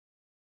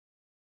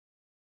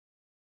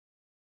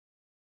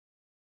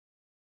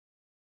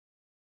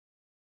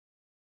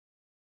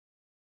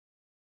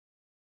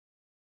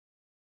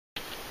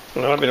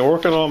Well, I've been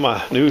working on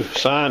my new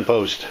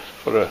signpost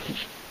for the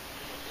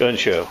gun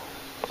show.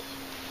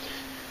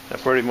 I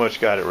pretty much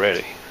got it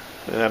ready.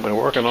 And I've been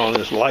working on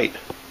this light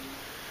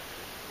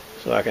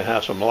so I can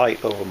have some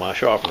light over my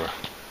sharpener.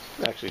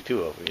 Actually,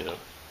 two of them, you know.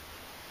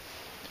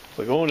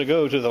 We're going to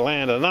go to the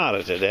land of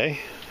nada today.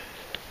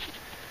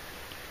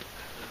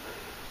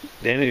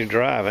 Danny's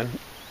driving.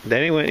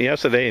 Danny went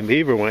yesterday and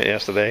Beaver went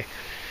yesterday.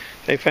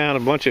 They found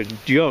a bunch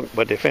of junk,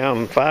 but they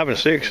found $5 and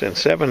 $6 and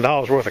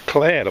 $7 worth of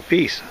clad a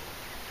piece.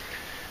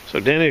 So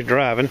Danny's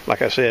driving.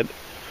 Like I said,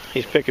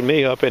 he's picking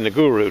me up in the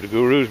Guru. The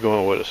Guru's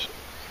going with us.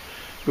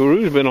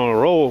 Guru's been on a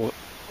roll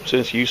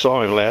since you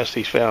saw him last.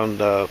 He's found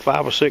 5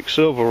 or 6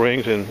 silver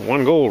rings and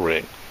 1 gold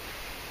ring.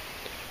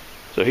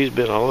 So he's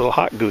been a little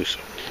hot goose.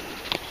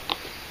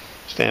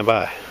 Stand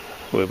by.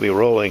 We'll be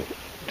rolling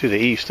to the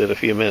east in a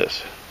few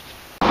minutes.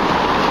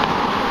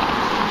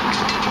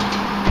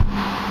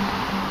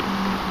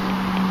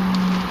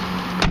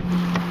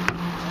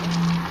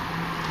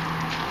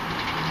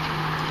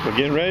 We're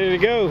getting ready to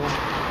go.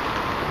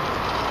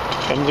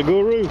 Comes the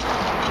Guru.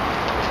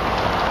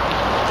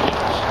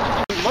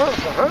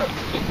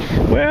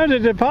 Where are the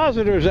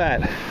depositors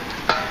at?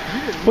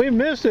 We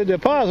missed the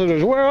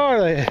depositors. Where are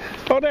they?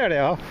 Oh, there they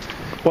are.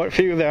 What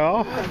few there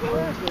are.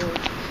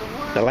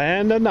 The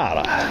land of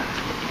nada.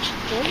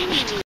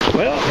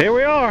 Well, here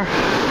we are.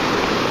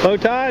 Low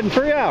tide in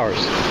 3 hours.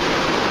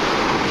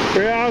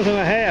 3 hours and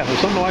a half or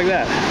something like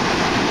that.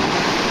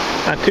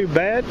 Not too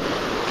bad.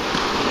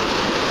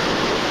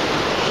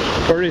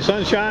 Pretty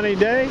sunshiny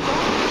day.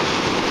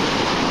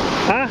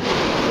 Huh?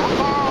 How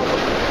far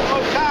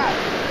low tide?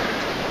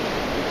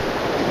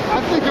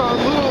 I think a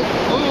little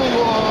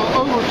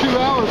over 2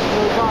 hours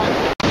low tide.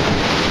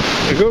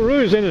 The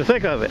Guru's in the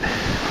thick of it.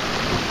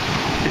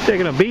 He's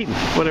taking a beating,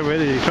 whatever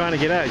it is he's trying to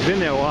get out. He's been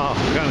there a while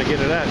trying to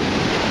get it out.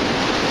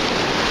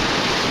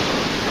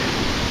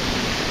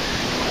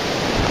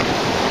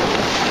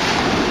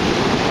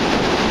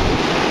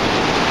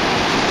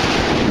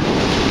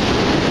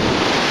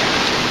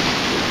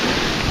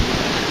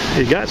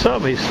 He got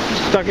something, he's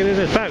stuck it in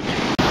his pouch.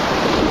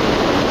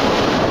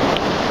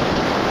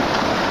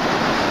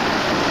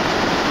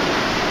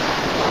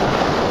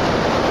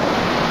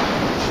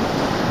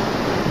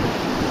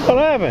 What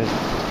happened?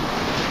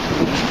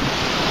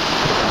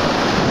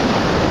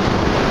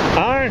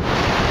 Iron?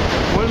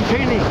 1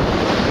 penny.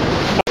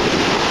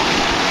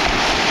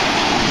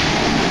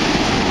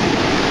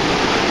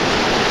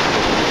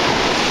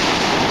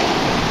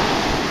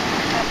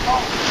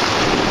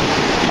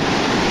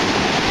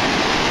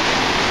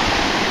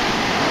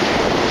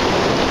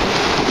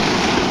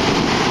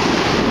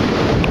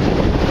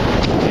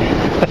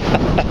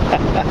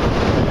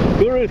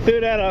 Guru threw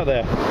that out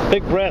there.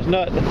 Big brass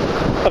nut.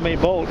 I mean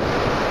bolt.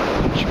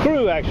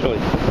 Screw actually.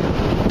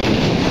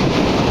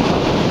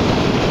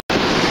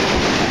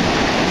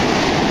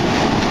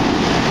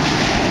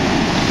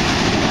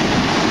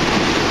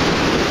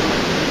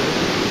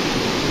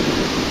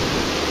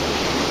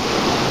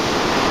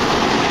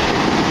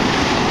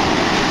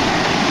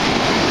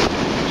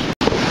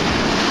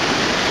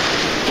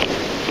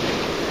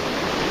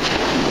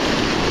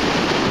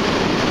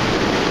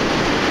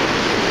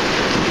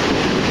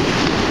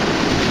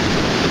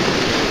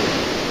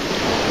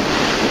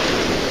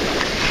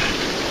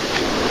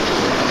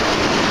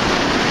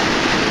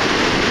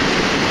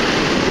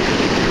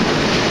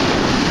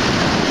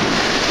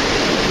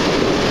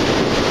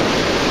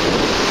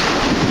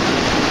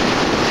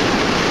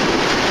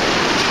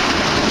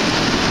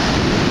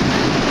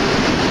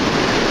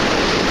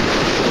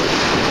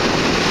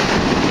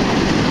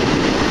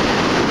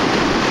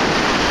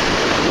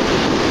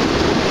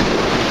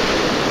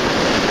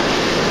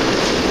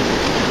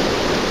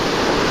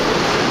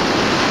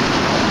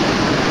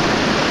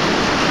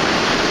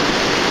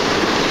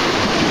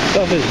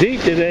 Stuff is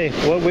deep today.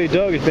 What we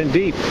dug has been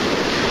deep.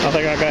 I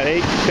think I got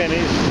 8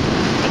 pennies,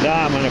 a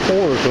dime and a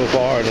quarter so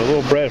far, and a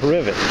little brass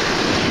rivet.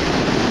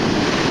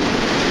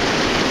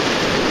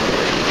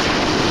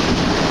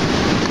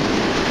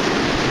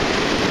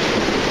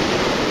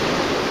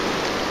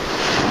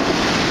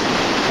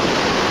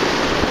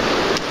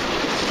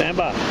 Stand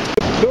by.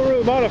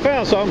 Guru might have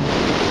found something.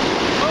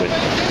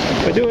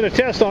 We're doing a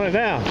test on it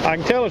now. I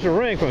can tell it's a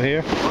ring from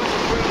here.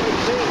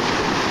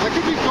 That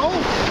could be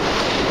gold.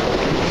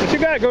 What you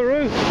got,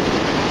 Guru?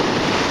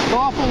 It's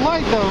awful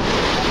light though.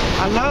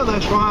 I know,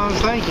 that's why I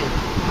was thinking.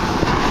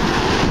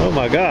 Oh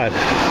my God.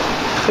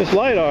 It's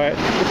light, alright.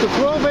 It's a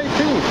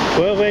 1218.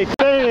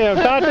 1218.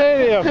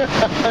 Titanium.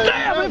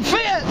 Damn, it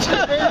fits!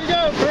 There you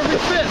go,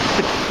 perfect fit.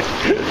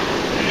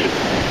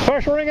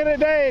 First ring of the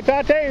day,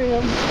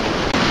 titanium.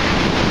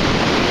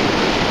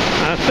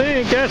 I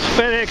think that's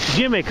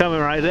fedexjimmy coming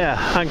right there.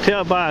 I can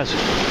tell by his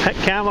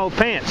camo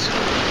pants.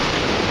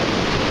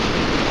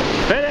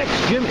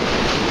 fedexjimmy.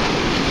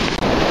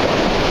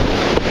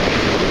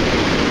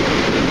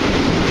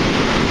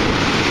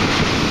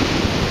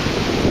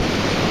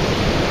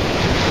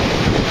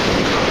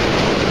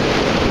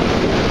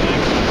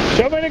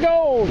 Show me the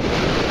gold.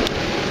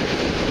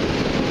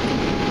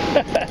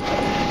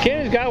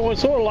 Kenny's got one one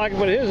sort of like it,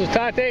 but his is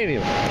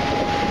titanium.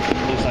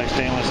 Looks like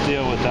stainless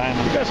steel with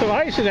diamond. Got some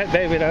ice in that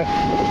baby though.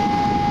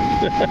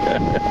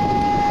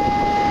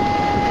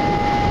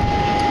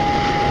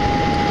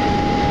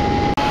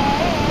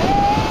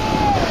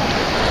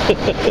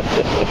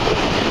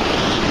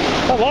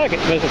 I like it,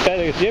 Mr.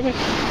 fedexjimmy.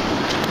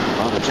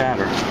 Oh, the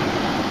chatter.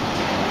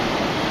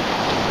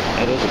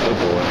 That is a good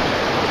boy.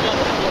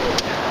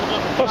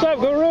 What's up,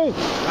 Guru?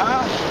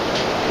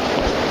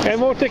 Any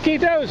more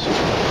taquitos?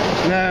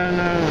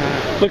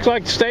 No. Looks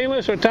like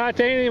stainless or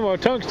titanium or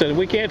tungsten.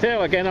 We can't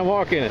tell. I can't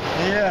walk in it.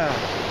 Yeah.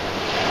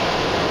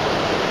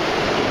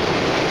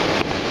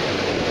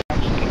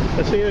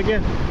 Let's see it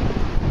again.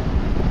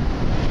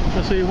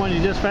 Let's see the one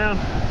you just found.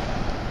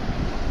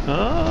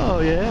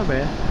 Oh, yeah,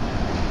 man.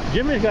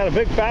 Jimmy's got a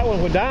big fat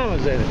one with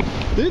diamonds in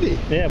it. Did he?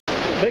 Yeah.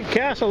 Big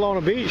castle on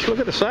the beach. Look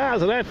at the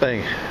size of that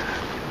thing.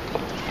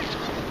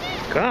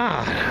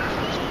 God.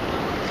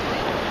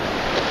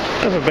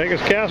 That's the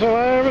biggest castle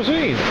I ever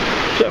seen.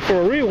 Except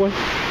for a real one.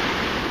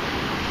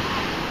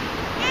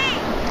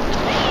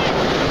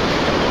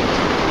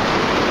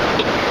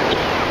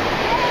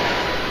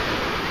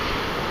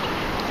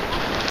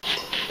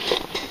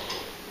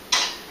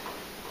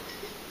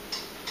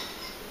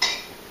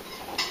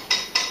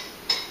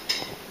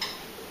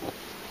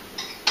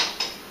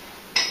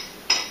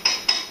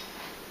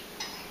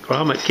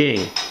 Grommet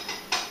King.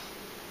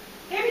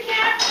 Here,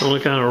 Cap.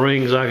 Only kind of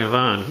rings I can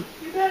find.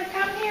 You better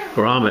come here.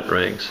 Grommet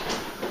rings.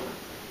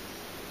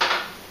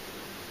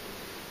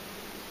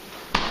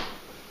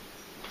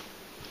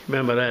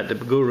 Remember that? The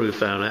Guru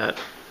found that.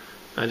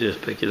 I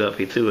just picked it up.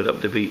 He threw it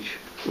up the beach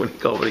when he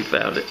called he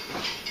found it.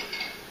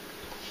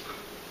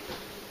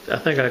 I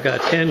think I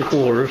got 10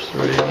 quarters,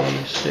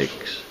 3,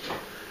 6,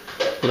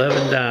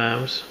 11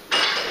 dimes,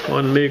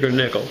 1 meager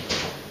nickel.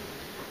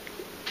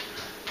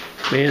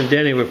 Me and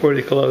Denny were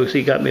pretty close.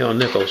 He got me on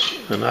nickels,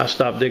 and I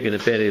stopped digging the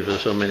pennies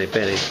with so many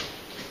pennies.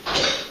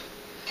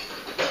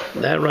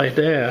 That right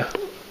there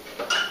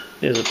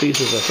is a piece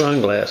of a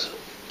sunglass.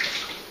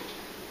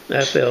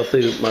 That fell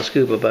through my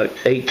scoop about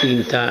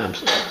 18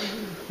 times.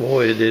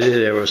 Boy, did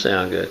it ever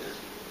sound good.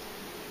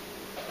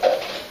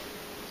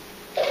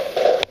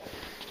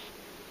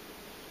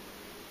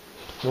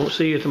 Won't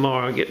see you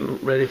tomorrow. Getting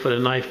ready for the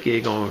knife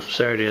gig on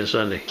Saturday and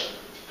Sunday.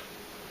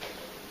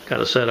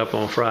 Got a set up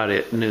on Friday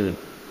at noon.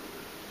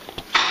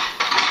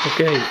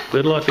 Okay,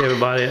 good luck to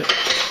everybody.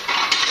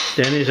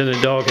 Denny's in the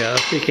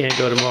doghouse. He can't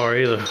go tomorrow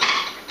either.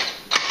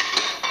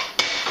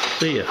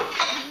 See ya.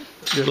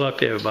 Good luck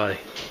to everybody.